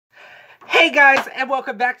Hey guys, and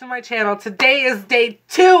welcome back to my channel. Today is day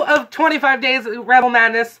 2 of 25 Days of Rebel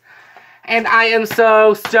Madness, and I am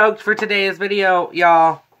so stoked for today's video,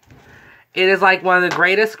 y'all. It is like one of the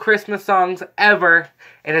greatest Christmas songs ever,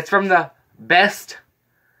 and it's from the best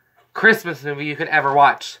Christmas movie you could ever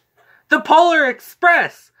watch, The Polar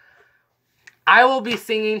Express. I will be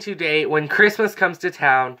singing today When Christmas Comes to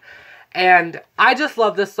Town, and I just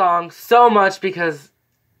love this song so much because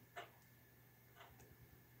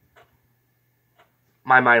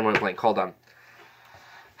my mind went blank. Hold on.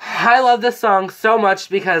 I love this song so much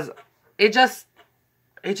because it just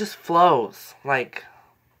flows. Like,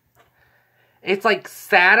 it's like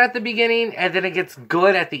sad at the beginning and then it gets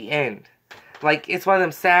good at the end. Like, it's one of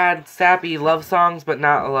them sad, sappy love songs, but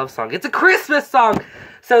not a love song. It's a Christmas song!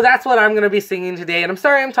 So that's what I'm going to be singing today. And I'm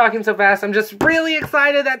sorry I'm talking so fast. I'm just really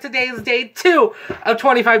excited that today is day 2 of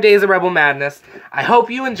 25 Days of Rebel Madness. I hope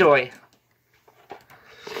you enjoy.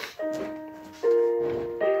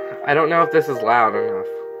 I don't know if this is loud enough.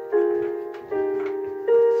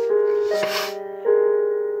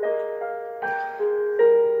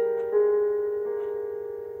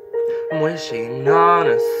 I'm wishing on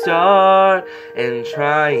a star and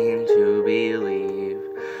trying to believe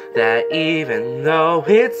that even though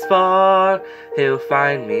it's far, he'll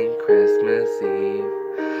find me Christmas Eve.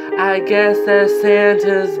 I guess that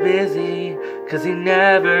Santa's busy, 'cause he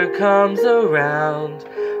never comes around.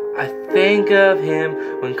 I think of him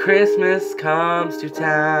when Christmas comes to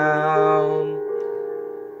town.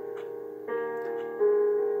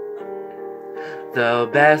 The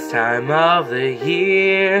best time of the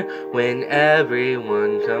year, when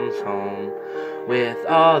everyone comes home. With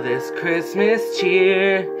all this Christmas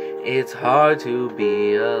cheer, it's hard to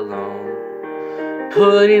be alone.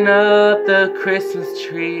 Putting up the Christmas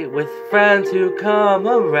tree with friends who come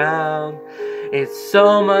around. It's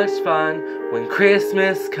so much fun when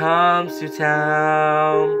Christmas comes to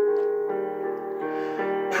town.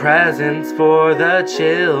 Presents for the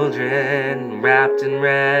children, wrapped in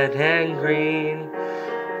red and green.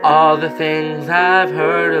 All the things I've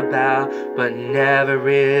heard about, but never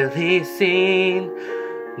really seen.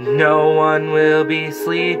 No one will be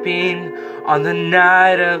sleeping on the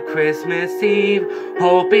night of Christmas Eve,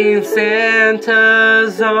 hoping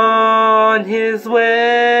Santa's on his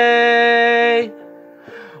way.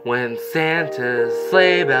 When Santa's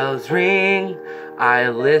sleigh bells ring, I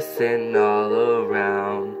listen all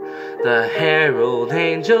around. The herald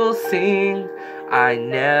angels sing, I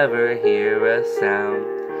never hear a sound.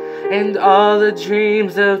 And all the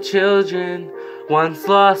dreams of children, once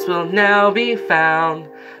lost, will now be found.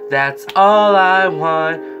 That's all I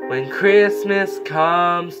want when Christmas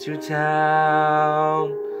comes to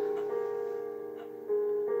town.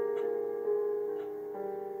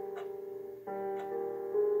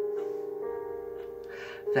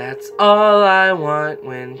 That's all I want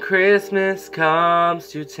when Christmas comes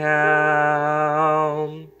to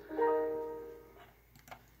town.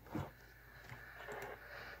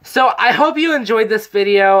 So, I hope you enjoyed this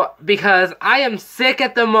video, because I am sick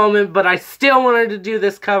at the moment, but I still wanted to do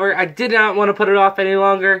this cover. I did not want to put it off any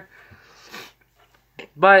longer.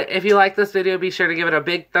 But if you like this video, be sure to give it a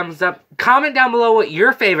big thumbs up. Comment down below what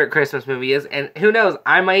your favorite Christmas movie is, and who knows,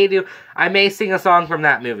 I may sing a song from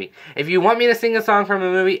that movie. If you want me to sing a song from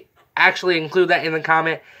a movie, actually include that in the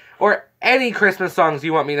comment. Or any Christmas songs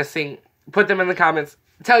you want me to sing, put them in the comments.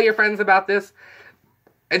 Tell your friends about this,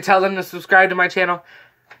 and tell them to subscribe to my channel.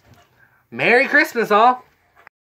 Merry Christmas, all!